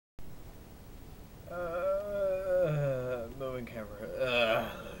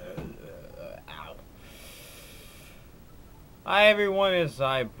Everyone, is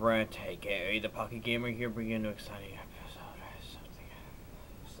I Brent, aka the Pocket Gamer here, bringing an exciting episode.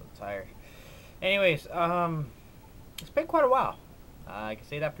 I'm so tired. Anyways, it's been quite a while. I can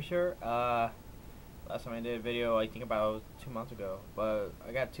say that for sure. Last time I did a video, I think about 2 months ago. But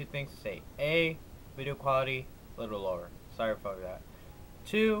I got two things to say. A, video quality a little lower. Sorry for that.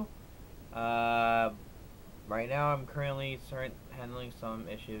 Two, right now I'm currently handling some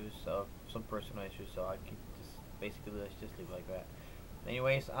issues, some personal issues. So I can just basically let's just leave it like that.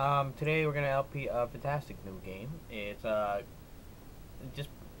 Anyways, today we're gonna LP a fantastic new game. It's just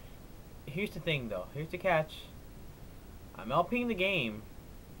here's the thing though. Here's the catch. I'm LPing the game,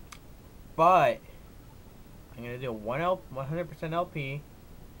 but I'm gonna do 100% LP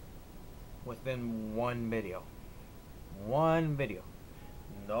within one video. One video,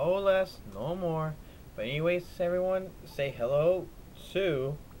 no less, no more. But anyways, everyone, say hello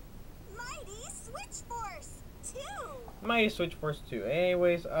to Mighty Switch Force 2. Mighty Switch Force 2.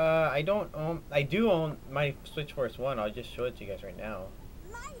 Anyways, I do own Mighty Switch Force 1. I'll just show it to you guys right now.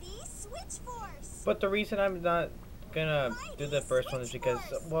 Mighty Switch Force. But the reason I'm not gonna do the first one is because,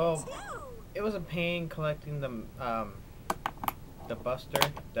 well, 2. it was a pain collecting the Buster,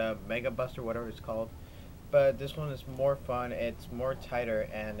 the Mega Buster, whatever it's called. But this one is more fun. It's more tighter,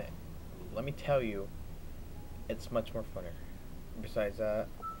 and let me tell you, it's much more funner. Besides that,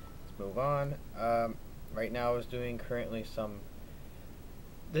 let's move on. Right now I was doing currently some...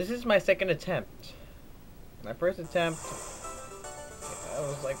 This is my second attempt. My first attempt, I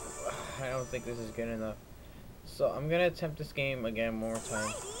was like, I don't think this is good enough. So I'm gonna attempt this game again one more time.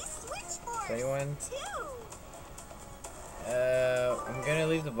 Mighty Switch Force Anyone? 2. I'm gonna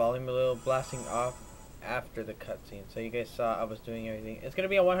leave the volume a little blasting off after the cutscene, so you guys saw I was doing everything. It's gonna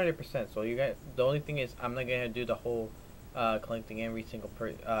be a 100%. So you guys, the only thing is I'm not gonna do the whole collecting every single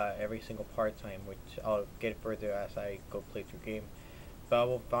part time, which I'll get further as I go play through the game. But I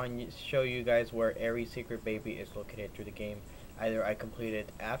will show you guys where every secret baby is located through the game. Either I completed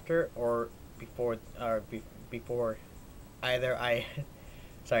after or before, before. Either I,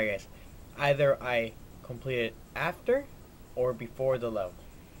 sorry guys, either I completed after or before the level.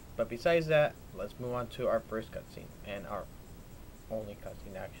 But besides that, let's move on to our first cutscene, and our only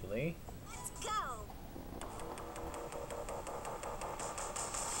cutscene actually. Let's go.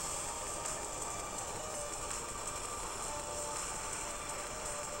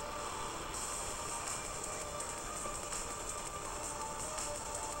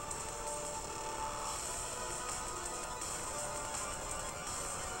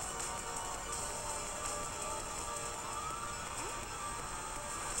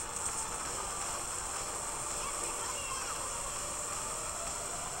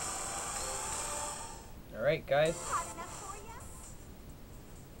 Alright guys, Hot enough for ya?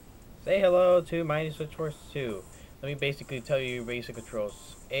 say hello to Mighty Switch Force 2. Let me basically tell you your basic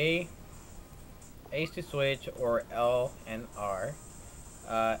controls. A is to switch, or L and R.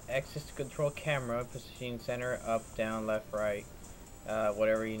 X is to control camera, positioning center, up, down, left, right,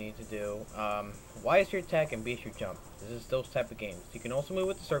 whatever you need to do. Y is your attack, and B is your jump. This is those type of games. You can also move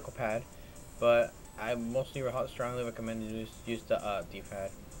with the circle pad, but I mostly strongly recommend you use the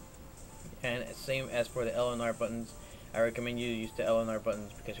D-pad. And same as for the L and R buttons, I recommend you use the L and R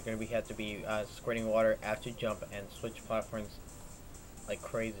buttons because you're going to have to be squirting water after you jump and switch platforms like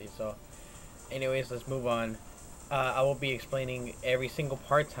crazy. So anyways, let's move on. I will be explaining every single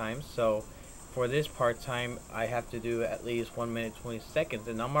part time. So for this part time, I have to do at least 1 minute 20 seconds,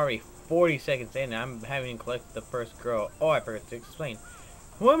 and I'm already 40 seconds in, and I'm having collected the first girl. Oh, I forgot to explain.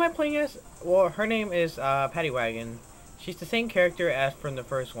 Who am I playing as? Well, her name is Patty Wagon. She's the same character as from the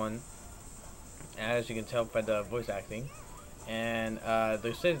first one, as you can tell by the voice acting. And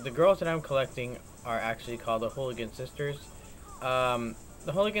the girls that I'm collecting are actually called the Hooligan Sisters. The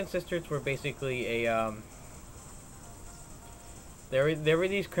Hooligan Sisters were basically a they were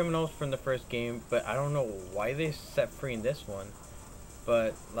these criminals from the first game, but I don't know why they set free in this one.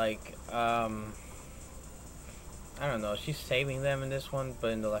 But like I don't know, she's saving them in this one,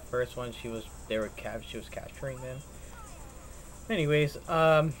 but in the first one she was capturing them. Anyways,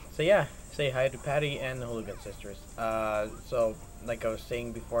 so yeah, say hi to Patty and the Hooligan Sisters. So like I was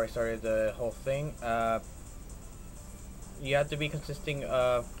saying before I started the whole thing, you have to be consisting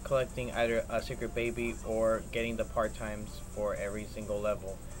of collecting either a secret baby or getting the part-times for every single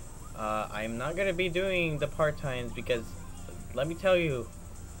level. I'm not going to be doing the part-times because, let me tell you,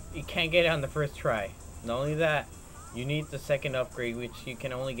 you can't get it on the first try. Not only that, you need the second upgrade, which you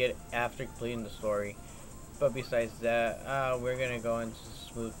can only get after completing the story. But besides that, we're going to go into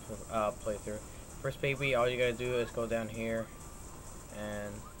smooth playthrough. First baby, all you got to do is go down here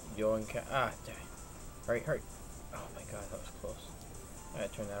and you'll encounter... Ah, damn. Hurry, hurry. Oh my god, that was close. I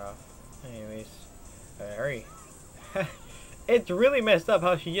gotta turn that off. Anyways, hurry. It's really messed up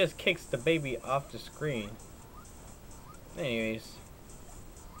how she just kicks the baby off the screen. Anyways,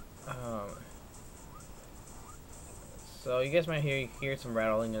 so you guys might hear some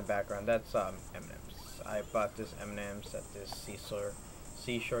rattling in the background. That's M&Ms. I bought this M&Ms at this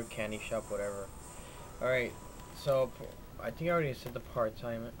seashore candy shop, whatever. All right, so I think I already said the part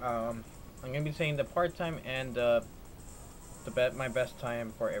time. I'm gonna be saying the part time and my best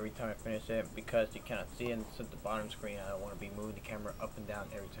time for every time I finish it, because you cannot see it. It's at the bottom screen. I don't want to be moving the camera up and down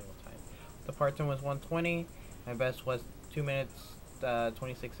every single time. The part time was 120. My best was 2 minutes,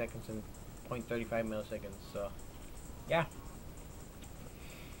 26 seconds, and 0.35 milliseconds. So, yeah.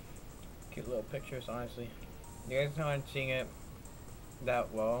 Cute little pictures, honestly. You guys aren't seeing it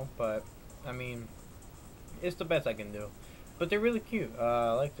that well, but I mean, it's the best I can do. But they're really cute.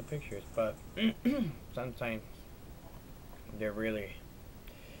 I like the pictures, but sometimes they're really,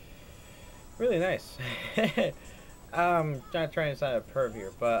 really nice. I'm not trying to sound a perv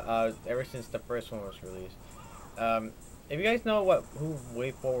here, but ever since the first one was released, if you guys know who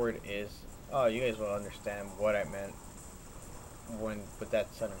Wayfoward is, oh, you guys will understand what I meant with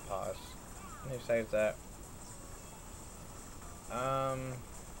that sudden pause. And besides that,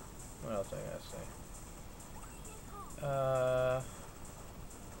 what else I gotta say?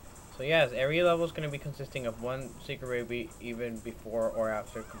 So yes, every level is going to be consisting of one secret baby, even before or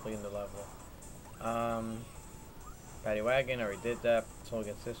after completing the level. Paddy Wagon, already did that.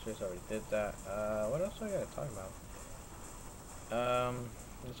 Soligan Sisters, already did that. What else do I gotta talk about?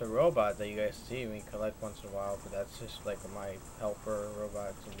 There's a robot that you guys see me collect once in a while, but that's just like my helper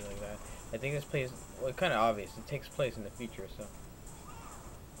robot, something like that. I think this plays, well, kind of obvious. It takes place in the future,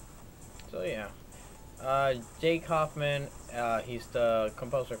 so yeah. Jake Hoffman, he's the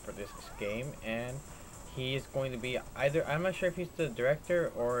composer for this game, and he is going to be either, I'm not sure if he's the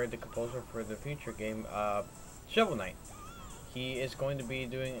director or the composer for the future game, Shovel Knight. He is going to be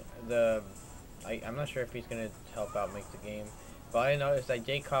doing I'm not sure if he's going to help out make the game, but I know is that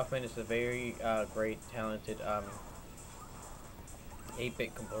Jake Hoffman is a very great, talented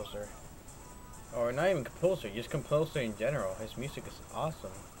 8-bit composer. Or not even composer, just composer in general. His music is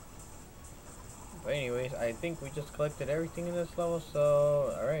awesome. But anyways, I think we just collected everything in this level,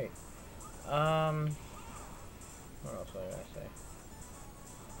 so alright. What else was I gonna say?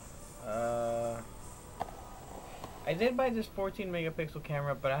 I did buy this 14 megapixel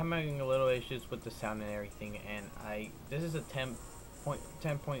camera, but I'm having a little issues with the sound and everything, and this is a 10.1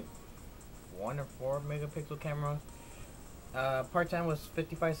 or 4 megapixel camera. Part time was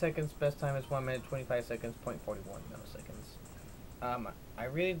 55 seconds, best time is 1 minute 25 seconds, 0.41 milliseconds.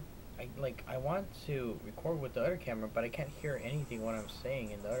 I want to record with the other camera, but I can't hear anything what I'm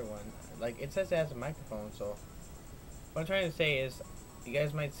saying in the other one. Like, it says it has a microphone, so what I'm trying to say is, you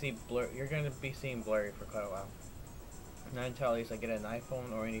guys might see blur. You're gonna be seeing blurry for quite a while. Not until at least I get an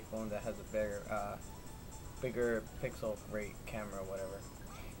iPhone or any phone that has a bigger pixel rate camera, or whatever.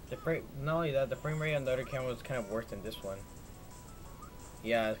 Not only that, the frame rate on the other camera was kind of worse than this one.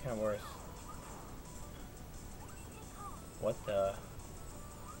 Yeah, it's kind of worse. What the?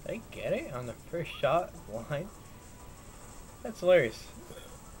 Did I get it on the first shot blind? That's hilarious.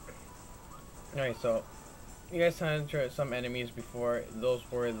 Alright, so you guys had some enemies before. Those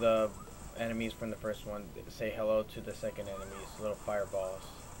were the enemies from the first one. Say hello to the second enemies, little fireballs.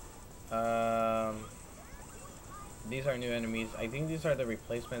 These are new enemies. I think these are the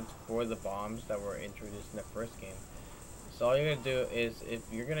replacements for the bombs that were introduced in the first game. So all you're gonna do is, if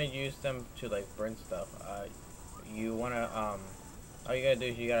you're gonna use them to like burn stuff, you wanna all you gotta do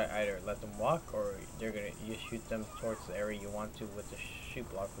is you gotta either let them walk, or you shoot them towards the area you want to with the shoot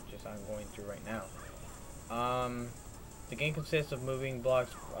block, which is I'm going through right now. The game consists of moving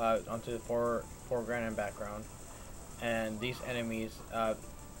blocks onto the foreground and background, and these enemies,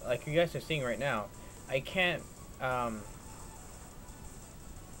 like you guys are seeing right now, I can't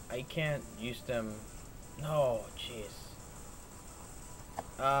use them. No, jeez.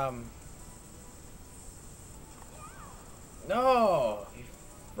 No, you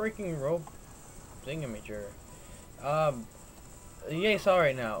freaking rope thingamager. You guys saw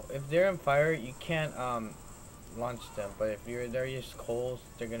right now, if they're on fire, you can't launch them, but if they're just coals,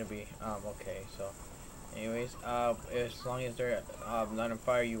 they're gonna be okay. So anyways, as long as they're not on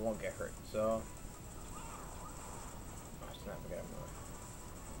fire, you won't get hurt. So oh snap, I gotta move.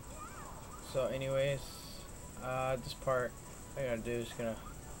 So anyways, this part I gotta do is gonna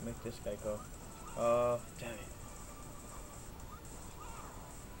make this guy go. Oh damn it.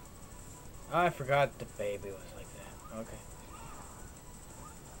 I forgot the baby was like that. Okay.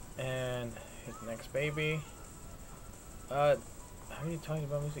 And his next baby. How are you talking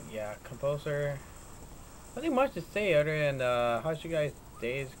about music? Yeah, composer. Nothing much to say other than how's you guys'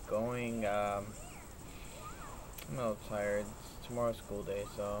 days going? I'm a little tired. It's tomorrow's school day,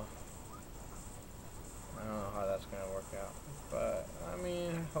 so I don't know how that's gonna work out. But I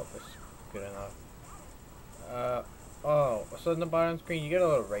mean, I hope it's good enough. Uh, oh, so in the bottom screen you get a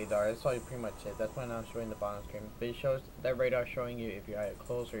little radar. That's all you pretty much it. That's why I'm showing the bottom screen. But it shows that radar showing you if you're either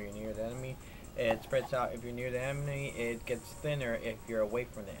close or you're near the enemy. It spreads out if you're near the enemy. It gets thinner if you're away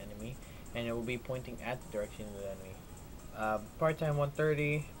from the enemy, and it will be pointing at the direction of the enemy. Part time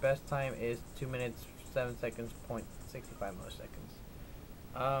 130. Best time is 2 minutes 7 seconds. 0.65 milliseconds.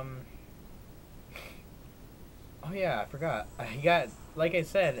 Oh yeah, I forgot. I got, like I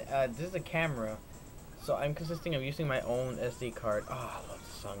said, this is a camera. So I'm consisting of using my own SD card. Oh, I love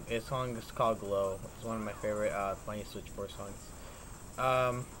this song. This song is called Glow. It's one of my favorite Funny Switch 4 songs.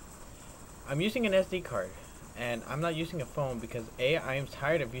 I'm using an SD card, and I'm not using a phone because A, I am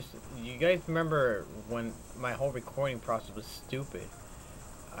tired of using. You guys remember when my whole recording process was stupid?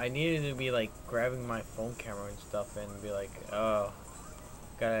 I needed to be like grabbing my phone camera and stuff and be like, oh,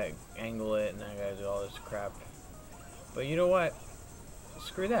 gotta angle it and I gotta do all this crap. But you know what?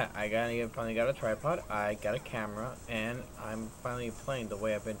 Screw that. Finally got a tripod, I got a camera, and I'm finally playing the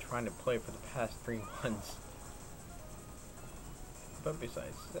way I've been trying to play for the past 3 months. But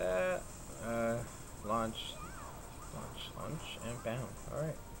besides that, launch, and bam.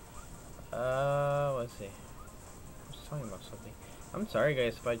 Alright. Let's see. I was talking about something. I'm sorry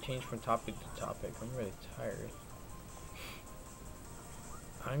guys if I change from topic to topic. I'm really tired.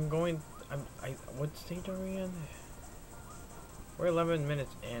 What stage are we in? We're 11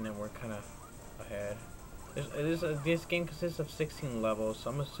 minutes in and we're kind of ahead. This game consists of 16 levels,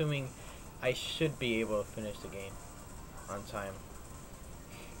 so I'm assuming I should be able to finish the game on time.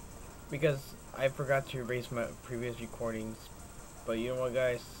 Because I forgot to erase my previous recordings. But you know what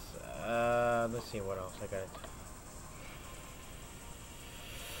guys? Let's see what else I got.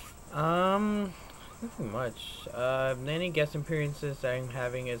 Nothing much. Any guest appearances that I'm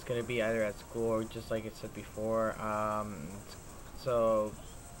having is gonna be either at school or just like I said before. So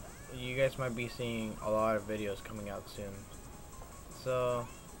you guys might be seeing a lot of videos coming out soon. So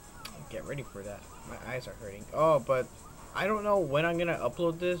get ready for that. My eyes are hurting. Oh, but I don't know when I'm gonna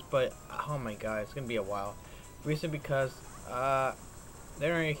upload this, but oh my god, it's gonna be a while. Reason because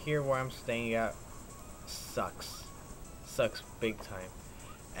they're right here where I'm staying at sucks big time.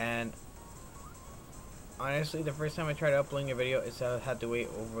 And honestly, the first time I tried uploading a video, I had to wait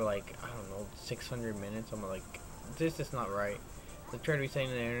over like, I don't know, 600 minutes. I'm like, this is not right. So I tried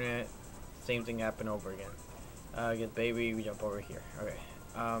resetting the internet, same thing happened over again. Get baby, we jump over here. Okay.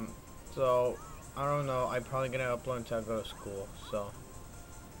 So I don't know. I'm probably gonna upload until I go to school. So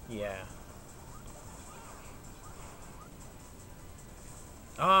yeah.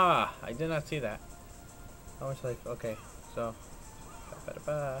 Ah, I did not see that. How much life? Okay, so.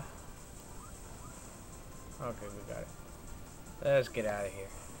 Okay, we got it. Let's get out of here.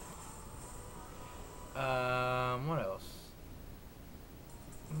 What else?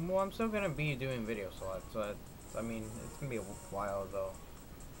 Well, I'm still gonna be doing videos a lot, so I mean, it's gonna be a while though.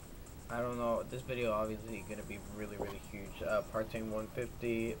 I don't know. This video obviously gonna be really huge. Part time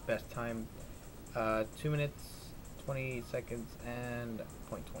 150, best time, 2 minutes 20 seconds and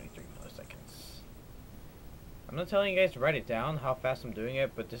 0.23 milliseconds. I'm not telling you guys to write it down how fast I'm doing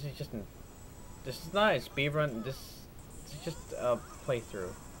it, but this is not a speed run. This is just a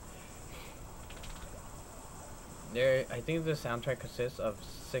playthrough. I think the soundtrack consists of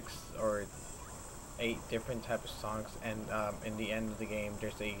 6 or 8 different types of songs, and in the end of the game,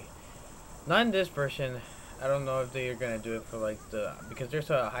 not in this version. I don't know if they're gonna do it for like because there's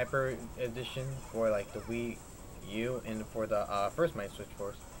a hyper edition for like the Wii U and for the first My Switch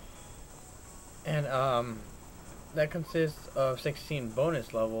Force, and that consists of 16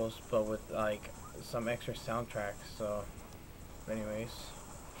 bonus levels, but with like some extra soundtracks. So, anyways,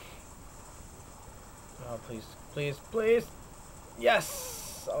 oh please,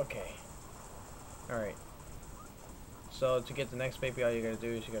 yes, okay, all right. So to get the next baby, all you gotta do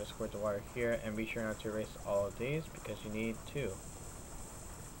is you gotta squirt the water here, and be sure not to erase all of these because you need to.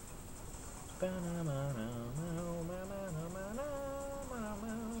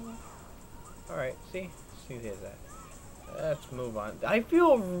 Alright, see here's that. Let's move on. I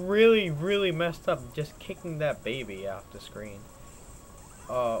feel really messed up just kicking that baby off the screen.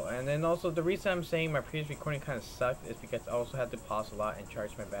 Oh, and then also the reason I'm saying my previous recording kind of sucked is because I also had to pause a lot and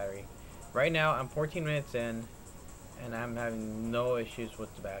charge my battery. Right now I'm 14 minutes in and I'm having no issues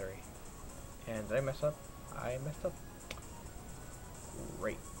with the battery. And did I mess up? I messed up.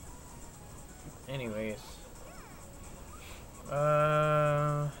 Great. Anyways,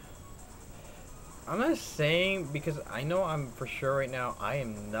 I'm not saying because I know I'm for sure right now. I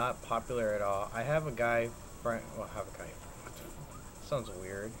am not popular at all. I have a guy friend. Well, I have a guy. Sounds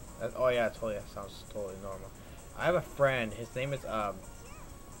weird. Oh yeah, totally. That sounds totally normal. I have a friend. His name is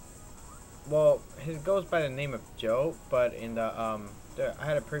Well, his goes by the name of Joe, but in I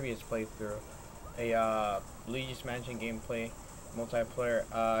had a previous playthrough, a Luigi's Mansion gameplay, multiplayer.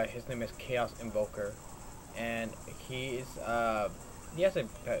 His name is Chaos Invoker, and he has a,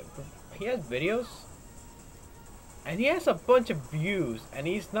 he has videos, and he has a bunch of views, and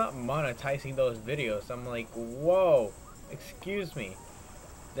he's not monetizing those videos. I'm like, whoa, excuse me.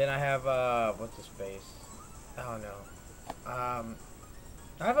 Then I have what's his face? I don't know.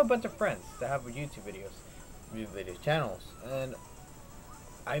 I have a bunch of friends that have YouTube video channels, and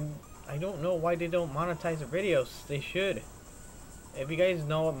I I don't know why they don't monetize their videos. They should. If you guys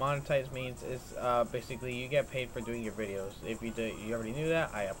know what monetize means, it's basically you get paid for doing your videos. If you already knew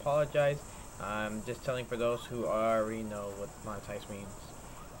that, I apologize. I'm just telling for those who already know what monetize means.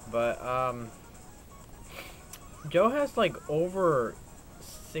 But Joe has like over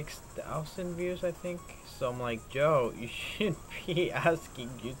 6,000 views, I think. So I'm like, Joe, you should be asking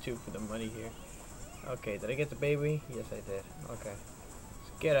YouTube for the money here. Okay, did I get the baby? Yes, I did. Okay,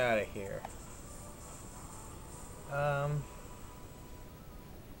 let's get out of here.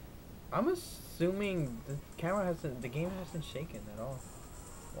 I'm assuming the game hasn't shaken at all.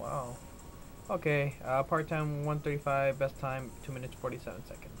 Wow. Okay, part time 135, best time 2 minutes 47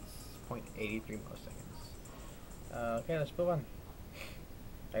 seconds, 0.83 milliseconds. Okay, let's move on.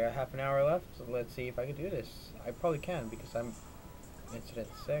 I got half an hour left, so let's see if I can do this. I probably can because I'm incident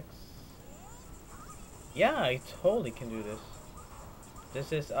 6. Yeah, I totally can do this.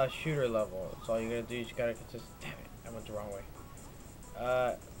 This is a shooter level, so all you gotta do is you gotta consist. Damn it, I went the wrong way.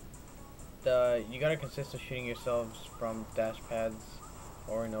 You gotta consist of shooting yourselves from dash pads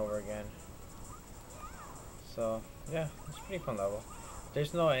over and over again. So yeah, it's a pretty fun level.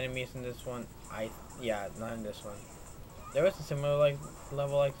 There's no enemies in this one. Yeah, not in this one. There was a similar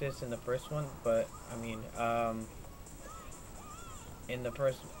level like this in the first one, but I mean, in the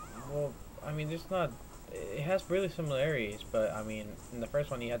first, well, I mean, there's not. It has really similarities, but I mean, in the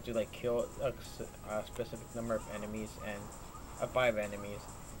first one you had to like kill a specific number of enemies and 5 enemies,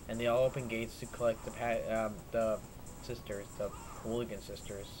 and they all open gates to collect the sisters, the hooligan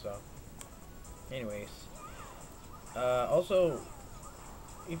sisters. So, anyways, also,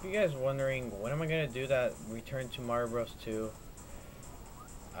 if you guys wondering when am I gonna do that return to Mario Bros 2,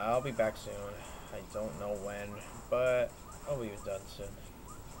 I'll be back soon. I don't know when, but I'll be done soon.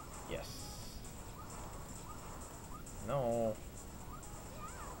 Yes. No.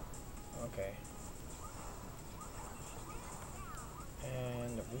 Okay.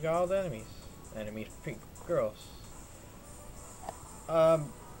 And we got all the enemies. Enemies, girls.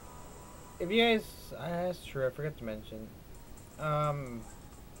 If you guys, that's true. I forgot to mention.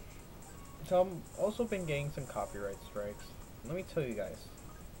 So I've also been getting some copyright strikes. Let me tell you guys.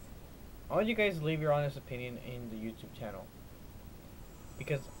 I want you guys to leave your honest opinion in the YouTube channel,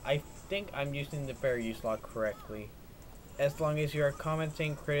 because I think I'm using the fair use law correctly. As long as you are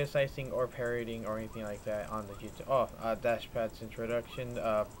commenting, criticizing, or parodying, or anything like that on the YouTube. Oh, dash pad's introduction.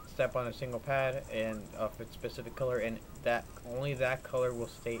 Step on a single pad and of its specific color, and only that color will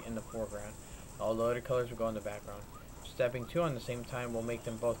stay in the foreground. All the other colors will go in the background. Stepping 2 on the same time will make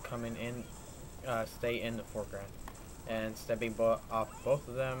them both come in, stay in the foreground, and stepping off both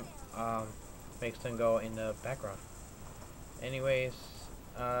of them makes them go in the background. Anyways,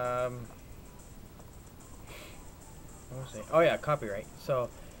 what was it? Oh yeah, copyright. So,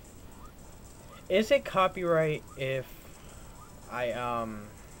 is it copyright if I'm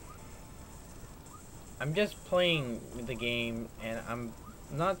just playing the game and I'm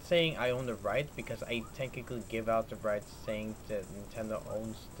not saying I own the rights, because I technically give out the rights saying that Nintendo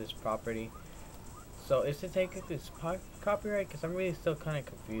owns this property. So is it technically copyright? Because I'm really still kind of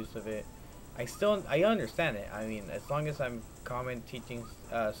confused of it. I understand it. I mean, as long as I'm teaching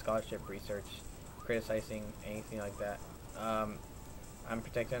scholarship, research, criticizing, anything like that, I'm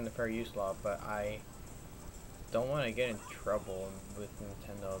protecting the fair use law. But I don't want to get in trouble with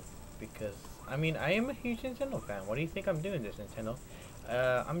Nintendo, because I mean, I am a huge Nintendo fan. What do you think I'm doing this, Nintendo?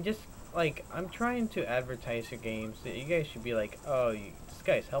 I'm just like, I'm trying to advertise your games. You guys should be like, oh, this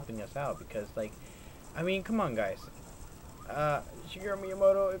guy's helping us out, because like, I mean, come on, guys. Shigeru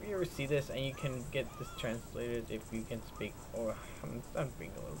Miyamoto, if you ever see this and you can get this translated, if you can speak, or I'm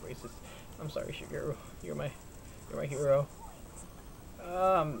being a little racist. I'm sorry, Shigeru. You're my hero.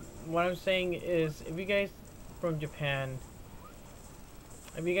 What I'm saying is, if you guys from Japan,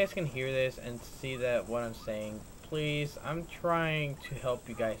 if you guys can hear this and see that what I'm saying, please, I'm trying to help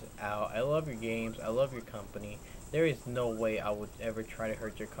you guys out. I love your games. I love your company. There is no way I would ever try to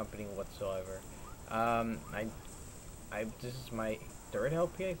hurt your company whatsoever. This is my third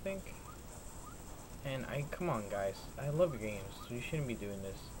LP, I think. And come on, guys. I love your games, so you shouldn't be doing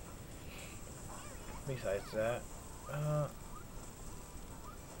this. Besides that,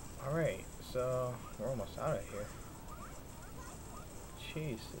 alright, so we're almost out of here.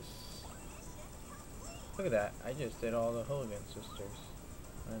 Jesus. Look at that. I just did all the Hooligan Sisters.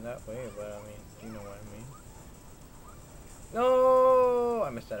 Not that way, but I mean, you know what I mean. No! I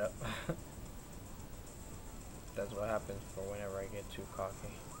messed that up. That's what happens for whenever I get too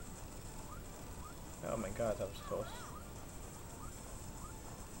cocky. Oh my god, that was close.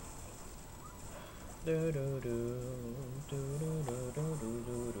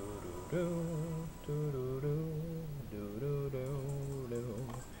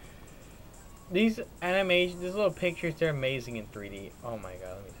 These animations, these little pictures, they're amazing in 3D. Oh my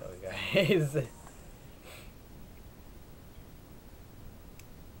god, let me tell you guys.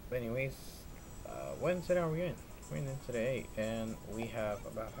 But anyways, what incident are we in? We're in incident 8, and we have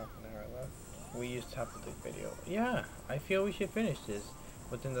about half an hour left. We used half of the video. Yeah, I feel we should finish this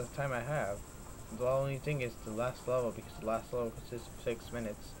within the time I have. The only thing is the last level, because the last level consists of 6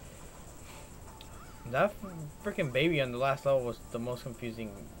 minutes. That freaking baby on the last level was the most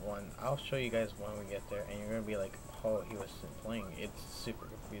confusing one. I'll show you guys when we get there, and you're gonna be like, oh, he was playing. It's super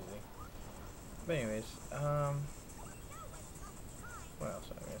confusing. But anyways, what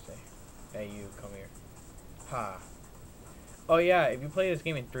else am I gonna say? Hey, you, come here. Ha. Oh yeah, if you play this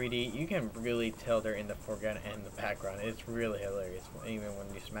game in 3D, you can really tell they're in the foreground and the background. It's really hilarious, even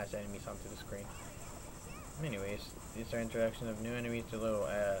when you smash enemies onto the screen. Anyways, these are introduction of new enemies, the little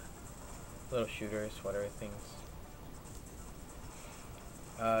shooters, whatever things.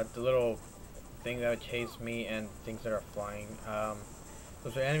 The little thing that would chase me and things that are flying.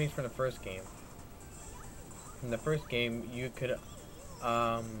 Those are enemies from the first game. In the first game, you could,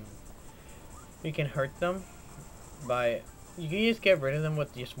 you can hurt them by, you can just get rid of them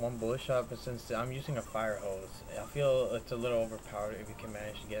with just one bullet shot, but since I'm using a fire hose, I feel it's a little overpowered if you can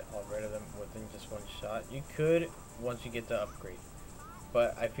manage to get all rid of them within just one shot. You could, once you get the upgrade,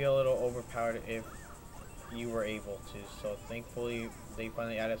 but I feel a little overpowered if you were able to. So thankfully, they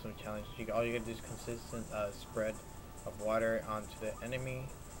finally added some challenges. All you gotta do is consistent spread of water onto the enemy.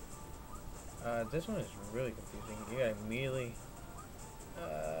 This one is really confusing. You gotta immediately,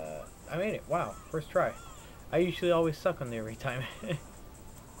 I made it. Wow, first try. I usually always suck on there every time.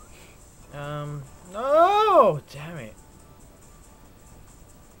 No! Damn it.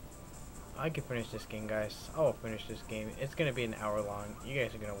 I can finish this game, guys. I will finish this game. It's gonna be an hour long. You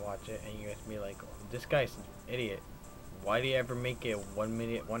guys are gonna watch it, and you guys be like, oh, this guy's an idiot. Why do you ever make a 1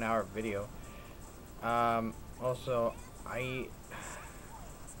 minute, 1 hour video? Also,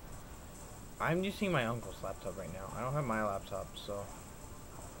 I'm using my uncle's laptop right now. I don't have my laptop, so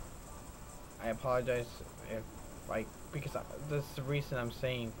I apologize if because this is the reason I'm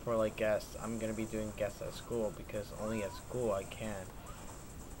saying for like guests. I'm gonna be doing guests at school, because only at school I can,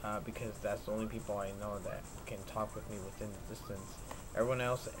 because that's the only people I know that can talk with me within the distance. Everyone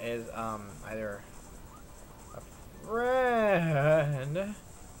else is either a friend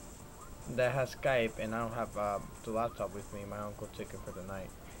that has Skype, and I don't have the laptop with me. My uncle took it for the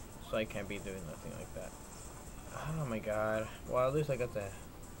night, so I can't be doing nothing like that. Oh my god. Well, at least I got the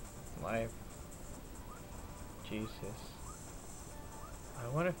live. Jesus. I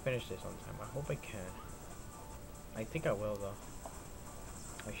want to finish this on time. I hope I can. I think I will, though.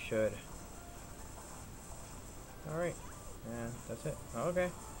 I should. Alright. Yeah, that's it. Okay.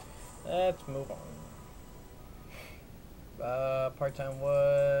 Let's move on. Part time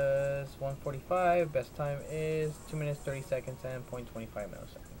was 1:45. Best time is 2 minutes 30 seconds and 0.25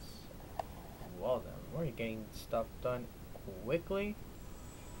 milliseconds. Well then, we're getting stuff done quickly.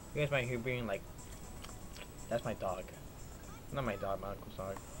 You guys might hear being like, that's my dog. Not my dog, my uncle's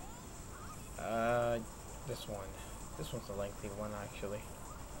dog. This one. This one's a lengthy one, actually.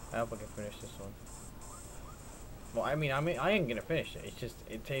 I hope I can finish this one. Well, I mean, I ain't gonna finish it. It's just,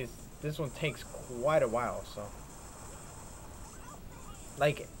 this one takes quite a while, so.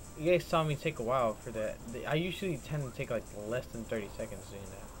 Like, you guys saw me take a while for that. I usually tend to take like less than 30 seconds doing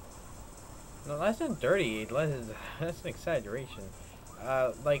that. No, less than 30, that's an exaggeration.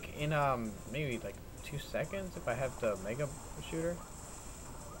 Like in, maybe like 2 seconds if I have the mega shooter.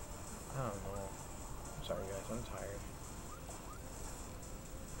 I don't know. I'm sorry guys, I'm tired.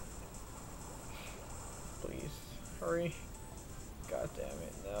 Please, hurry. God damn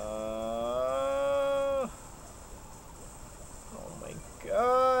it, no. Oh my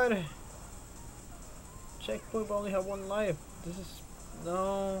god. Checkpoint move, I only have one life. This is...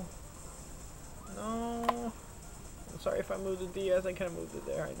 No. No. I'm sorry if I move the DS, I can't move it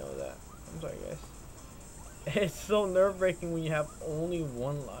there, I know that. I'm sorry, guys. It's so nerve-wracking when you have only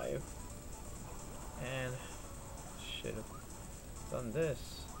one life. And... Should have done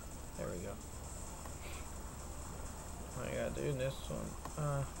this. There we go. I gotta do this one.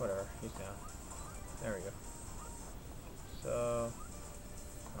 Whatever. He's down. There we go. So...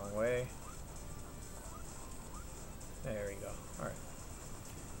 Wrong way. There we go. Alright.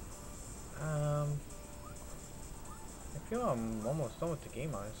 I feel I'm almost done with the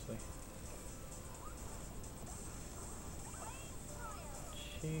game, honestly.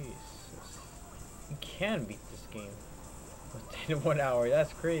 Jesus. You can beat this game within 1 hour.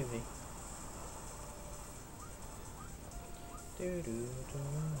 That's crazy.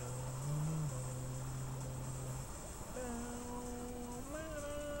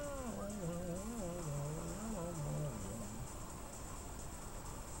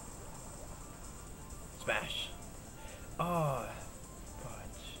 Smash. Oh,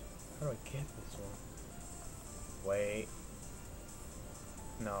 fudge. How do I get this one? Wait.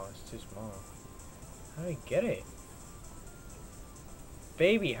 No, it's too small. How do I get it?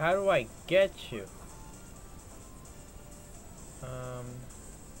 Baby, how do I get you? Am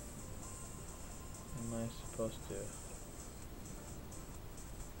I supposed to?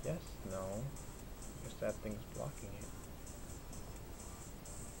 Yes? No. Guess that thing's blocking it.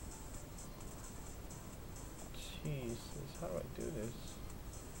 Jesus, how do I do this?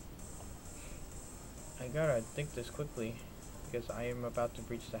 I gotta think this quickly because I am about to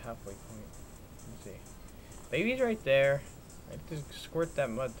reach the halfway point. Let's see. Baby's right there. I have to squirt that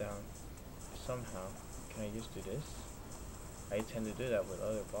mud down somehow. Can I just do this? I tend to do that with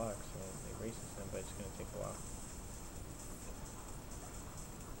other blocks and it erases them, but it's gonna take a while.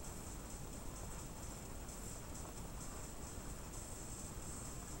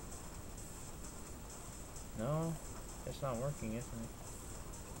 No, it's not working, isn't it?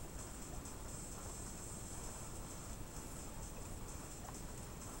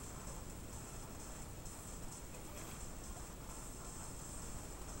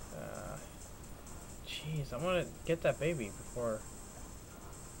 Jeez, I want to get that baby before...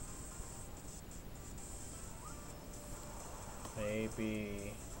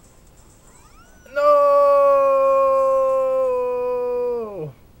 Maybe... No!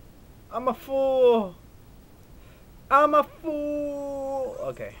 I'm a fool! I'm a fool!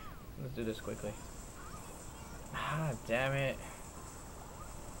 Okay, let's do this quickly. Ah, damn it.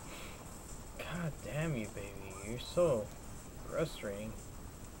 God damn you, baby. You're so frustrating.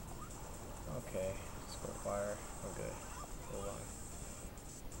 Okay, let's go fire. We're good. Hold on.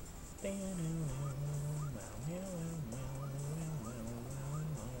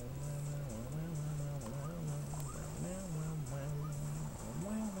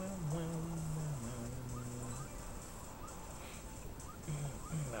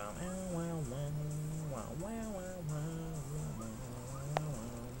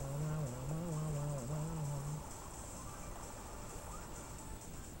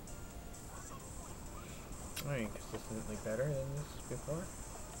 Alright, consistently better than this before.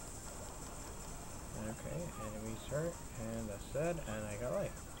 Okay, enemies hurt, and that's dead, and I got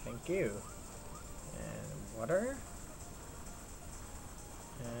life. Thank you. And water.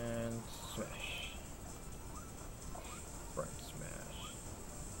 And smash. Front smash.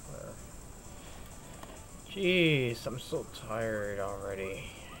 Whatever. Jeez, I'm so tired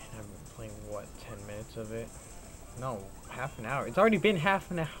already. I've been playing, what, 10 minutes of it? No, half an hour. It's already been half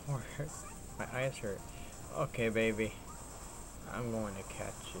an hour. My eyes hurt. Okay, baby. I'm going to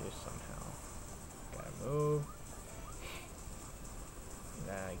catch you somehow. Gotta move.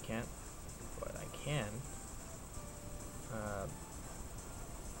 Nah, I can't. But I can.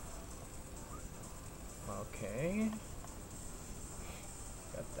 Okay.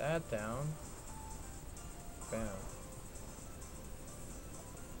 Got that down. Bam.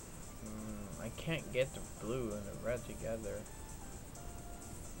 I can't get the blue and the red together.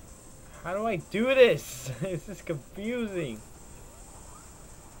 How do I do this? This is confusing.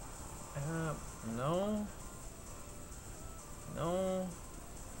 No. No.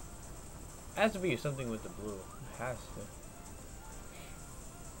 It has to be something with the blue. It has to.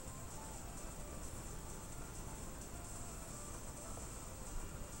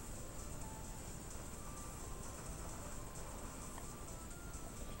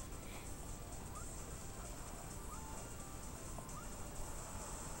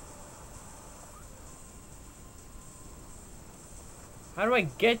 How do I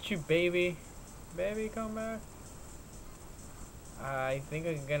get you, baby? Baby, come back. I think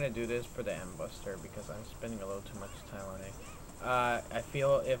I'm gonna do this for the M-Buster because I'm spending a little too much time on it. I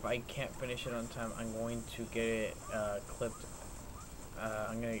feel if I can't finish it on time, I'm going to get it clipped.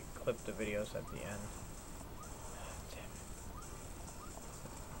 I'm gonna clip the videos at the end. Damn it.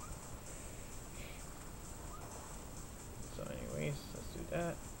 So anyways, let's do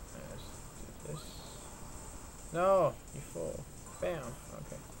that. Let's do this. No, you fool. Bam.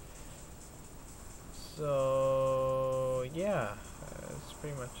 Okay. So yeah, that's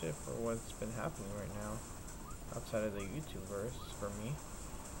pretty much it for what's been happening right now outside of the YouTubeverse for me.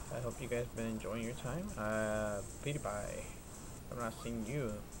 I hope you guys been enjoying your time. PewDiePie. I'm not seeing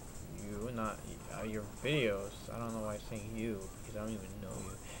you. You, not your videos. I don't know why I'm saying you because I don't even know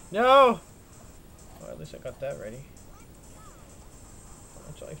you. No. Well, at least I got that ready. How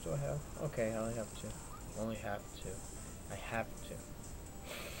much life do I have? Okay, I only have two. Only have two. I have to.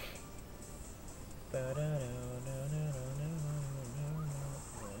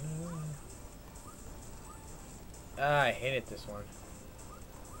 Ah, I hated this one.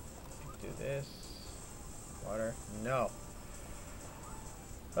 Do this. Water. No.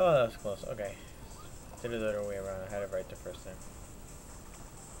 Oh, that was close. Okay. Did it the other way around. I had it right the first time.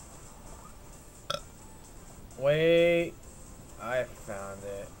 Wait. I found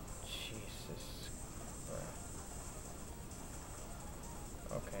it. Jesus Christ.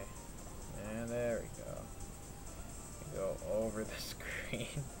 Okay. And there we go. Go over the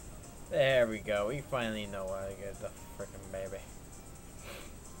screen. There we go. We finally know how to get the frickin' baby.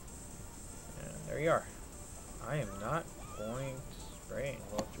 And there you are. I am not going to spray and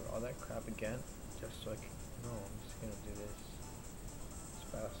go through all that crap again just so I can. No, I'm just gonna do this. It's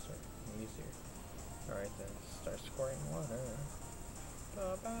faster and easier. Alright then, start squirting water.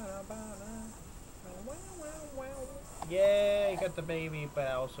 Yay, got the baby, but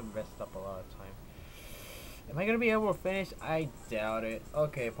I also messed up a lot of time. Am I gonna be able to finish? I doubt it.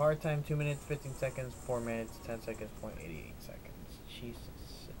 Okay, part time 2 minutes 15 seconds, 4 minutes 10 seconds, 0.88 seconds. Jesus.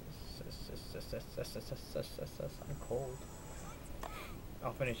 I'm cold.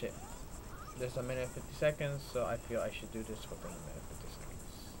 I'll finish it. There's a minute 50 seconds, so I feel I should do this within a minute 50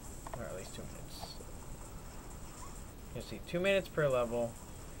 seconds. Or at least 2 minutes. You see, 2 minutes per level.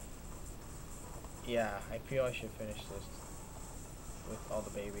 Yeah, I feel I should finish this with all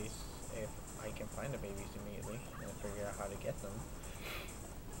the babies. If I can find the babies immediately and figure out how to get them.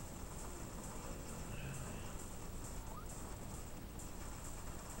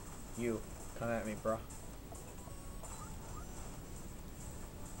 You, come at me, bro.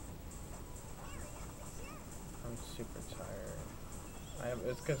 I'm super tired.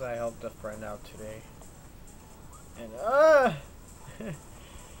 It's because I helped a friend out today. And,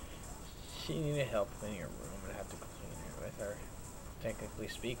 she needed help cleaning her room and I have to clean it with her. Technically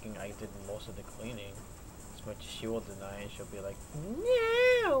speaking, I did most of the cleaning. As much as she will deny it, she'll be like,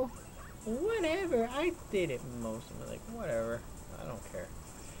 no! Whatever, I did it most. And I'm like, whatever, I don't care.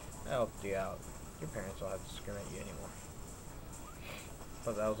 I helped you out. Your parents don't have to scream at you anymore.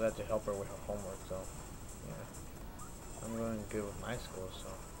 Plus, I also had to help her with her homework, so, yeah. I'm going good with my school, so.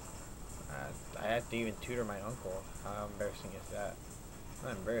 I had to even tutor my uncle. How embarrassing is that?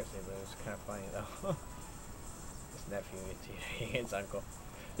 Not embarrassing, but it was kind of funny, though. His nephew gets tutoring his uncle.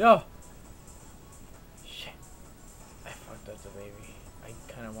 No! Shit. I fucked up the baby. I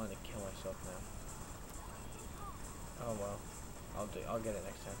kind of wanted to kill myself now. Oh well. I'll get it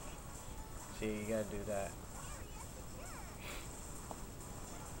next time. See, you gotta do that.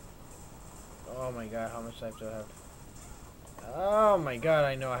 Oh my god, how much life do I have? Oh my god,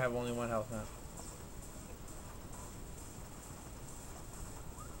 I know I have only 1 health now.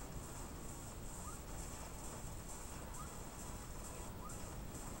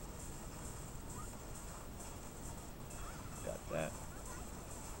 Got that.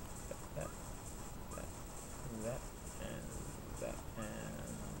 Got that. That. And that. And that.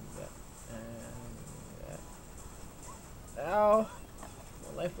 And that. And that. Ow!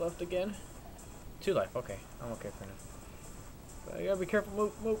 1 life left again. 2 life, okay. I'm okay for now. But I gotta be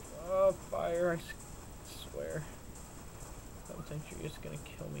careful, move. Oh, fire, I swear. Sometimes you're just gonna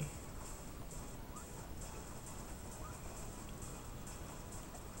kill me.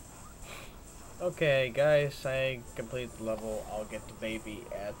 Okay, guys, I complete the level. I'll get the baby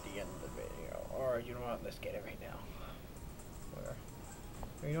at the end of the video. Or, you know what, let's get it right now. Where?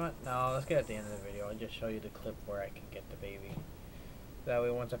 Or you know what? No, let's get it at the end of the video. I'll just show you the clip where I can get the baby. That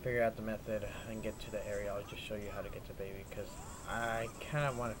way, once I figure out the method and get to the area, I'll just show you how to get the baby. Because I kind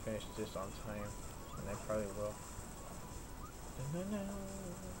of want to finish this on time. And I probably will.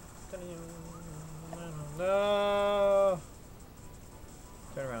 No!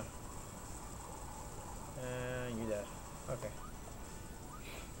 Turn around. You dead. Okay.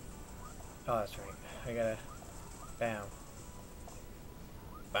 Oh, that's right. I gotta... Bam.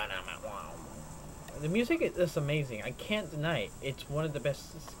 The music is amazing. I can't deny it. It's one of the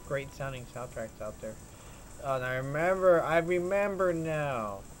best, great sounding soundtracks out there. Oh, and I remember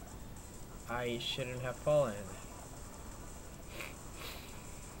now. I shouldn't have fallen.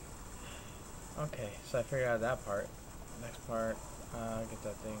 Okay, so I figured out that part. Next part, get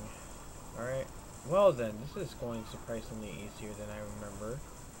that thing. Alright. Well then, this is going surprisingly easier than I remember.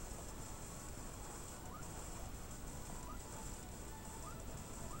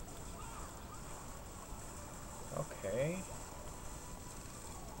 Okay.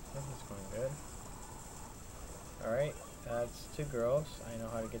 This is going good. Alright, that's 2 girls. I know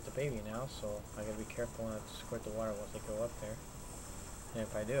how to get the baby now, so I gotta be careful not to squirt the water once I go up there. And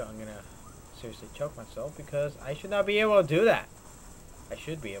if I do, I'm gonna seriously choke myself because I should not be able to do that. I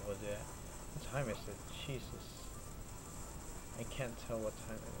should be able to do that. What time is it? Jesus. I can't tell what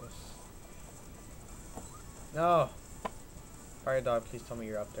time it is. No! Fire dog, please tell me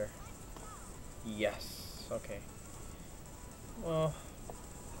you're up there. Yes. Okay. Well.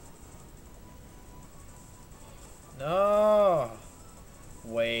 No!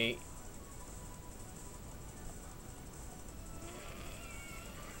 Wait.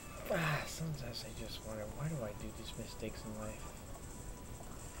 Sometimes I just wonder, why do I do these mistakes in life?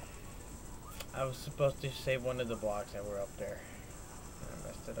 I was supposed to save one of the blocks that were up there. And I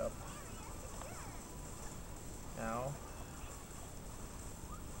messed it up. Ow.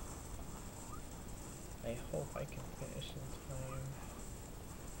 I hope I can finish in time.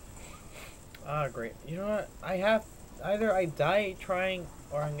 Ah, great. You know what? I have... Either I die trying,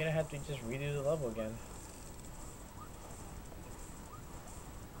 or I'm gonna have to just redo the level again.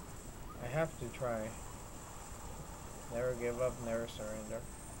 I have to try. Never give up, never surrender.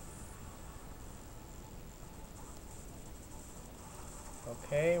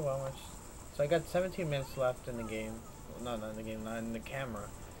 Okay, well much. So I got 17 minutes left in the game. Well, not in the game, not in the camera.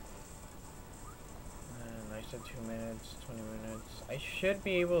 And I said 2 minutes, 20 minutes. I should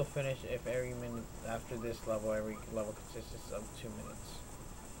be able to finish if every minute after this level, every level consists of 2 minutes.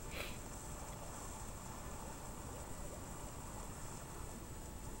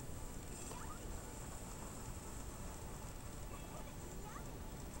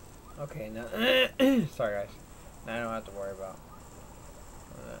 Okay, now sorry guys. Now I don't have to worry about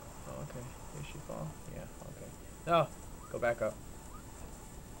that. Oh, okay. Did she fall? Yeah, okay. No! Go back up.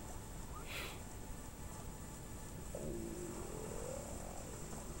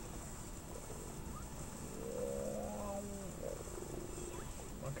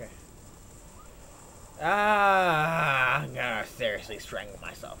 Okay. Ah! I'm gonna seriously strangle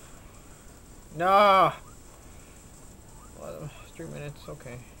myself. No! Well, 3 minutes,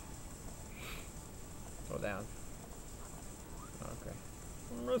 okay. Go down. Okay.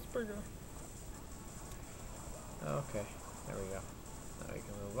 That's bigger. Okay, there we go. Now we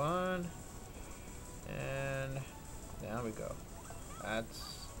can move on. And down we go.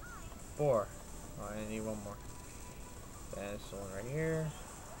 That's 4. Oh, I need one more. That's the one right here.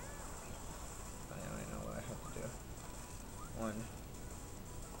 I know what I have to do. One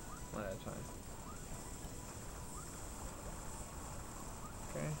at a time.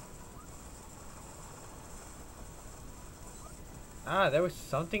 Okay. Ah, there was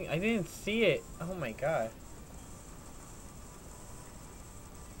something. I didn't see it. Oh my god.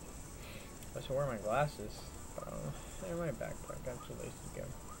 I should wear my glasses. They're in my backpack. I'm too lazy to get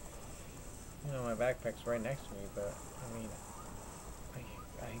them. You know, my backpack's right next to me, but I mean,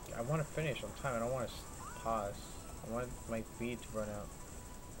 I want to finish on time. I don't want to pause. I want my feed to run out.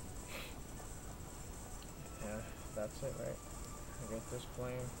 Yeah, that's it, right? I get this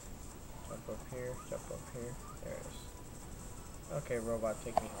flame. Jump up here. Jump up here. There it is. Okay, robot,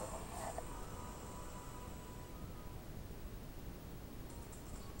 take me home.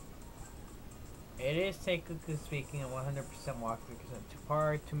 It is technically speaking a 100% walkthrough because it's 2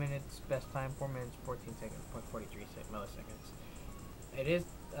 part, 2 minutes, best time 4 minutes, 14 seconds, 0.43 milliseconds. It is,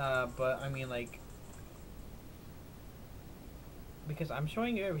 but I mean like, because I'm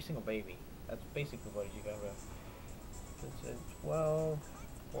showing you every single baby. That's basically what you gotta. It's 12,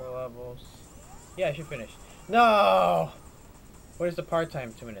 4 levels. Yeah, I should finish. No! What is the part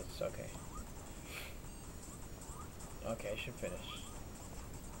time? 2 minutes, okay. Okay, I should finish.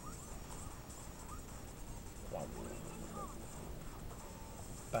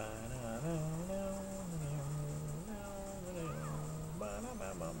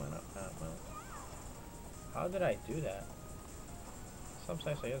 How did I do that?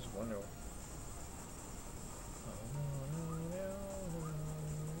 Sometimes I just wonder.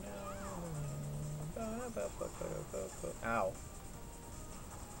 Ow.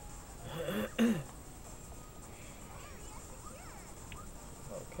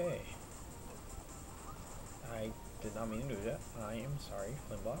 Okay. I did not mean to do that. I am sorry,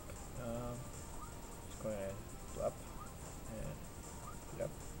 Flimblock. Just go ahead and flip and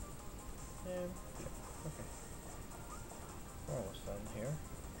flip and flip. Okay. We're almost done here.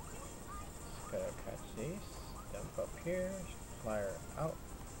 Just gotta catch these. Dump up here. Flyer out.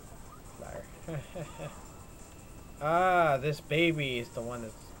 Flyer. Ah, this baby is the one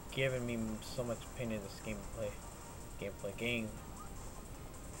that's giving me so much pain in this game.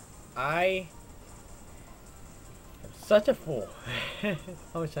 I am such a fool.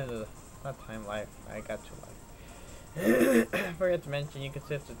 How much time is it? Not time, life. I got 2 life. I forgot to mention you can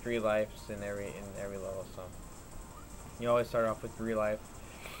sit to 3 lives in every level, so you always start off with 3 life,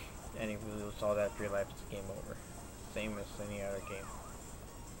 and if you lose all that 3 life, it's game over. Same as any other game.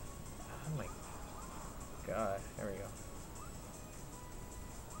 Oh my god, there we go.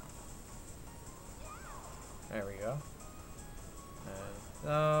 There we go. And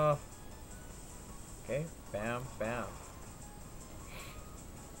no. Okay, bam, bam.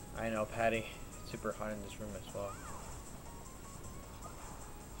 I know, Patty. It's super hot in this room as well.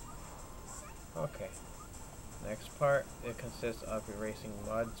 Okay. Next part, it consists of erasing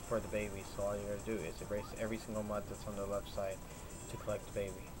muds for the baby. So all you gotta do is erase every single mud that's on the left side to collect the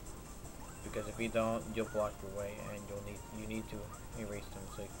baby. Because if you don't, you'll block your way, and you need to erase them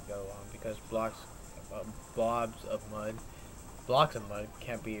so you can go on. Because blocks of mud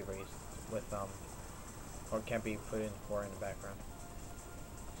can't be erased with or can't be put in for in the background.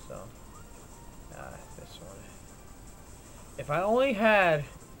 So this one. If I only had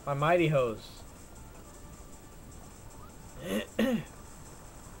my mighty hose,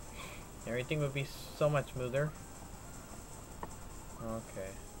 everything would be so much smoother.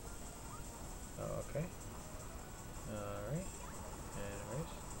 Okay. Okay. Alright.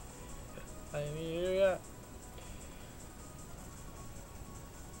 Anyways. Hallelujah.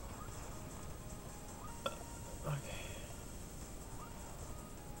 Okay.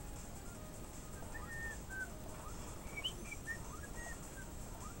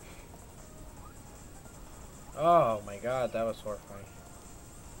 Oh my god, that was horrifying.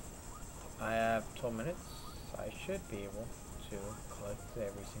 I have 12 minutes. I should be able to collect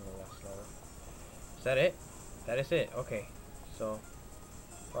every single last level. Is that it? That is it. Okay. So,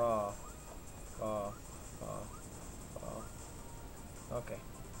 okay.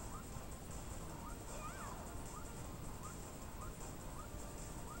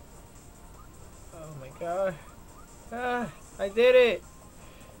 Oh my god. Ah, I did it!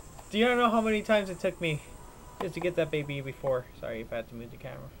 Do you know how many times it took me just to get that baby before? Sorry if I had to move the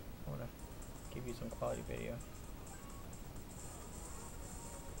camera. I want to give you some quality video.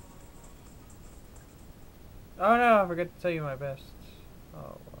 Oh no, I forgot to tell you my best.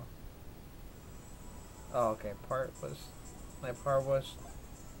 Oh well. Oh okay, my part was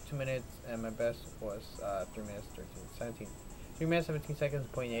 2 minutes and my best was 3 minutes 3 minutes 17 seconds,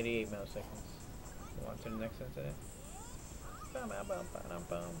 0.88 milliseconds. Move on to the next incident. Oh,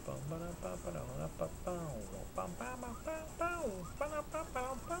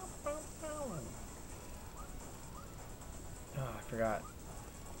 I forgot.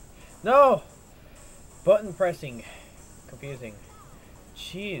 No! Button pressing. Confusing.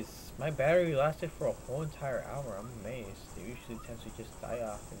 Jeez, my battery lasted for a whole entire hour. I'm amazed. It usually tends to just die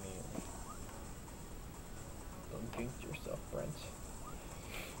off immediately. Don't jinx yourself, Brent.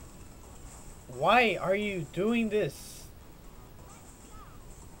 Why are you doing this?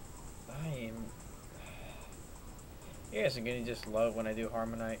 You guys are gonna just love when I do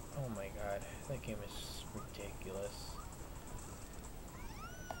Harmonite. Oh my god, that game is ridiculous.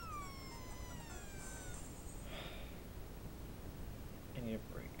 I need a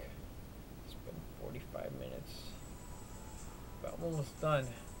break. It's been 45 minutes. But I'm almost done.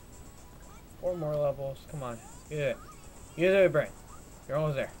 4 more levels. Come on. You do it. You do it, Brent. You're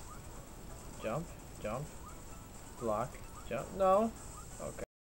almost there. Jump. Jump. Block. Jump. No.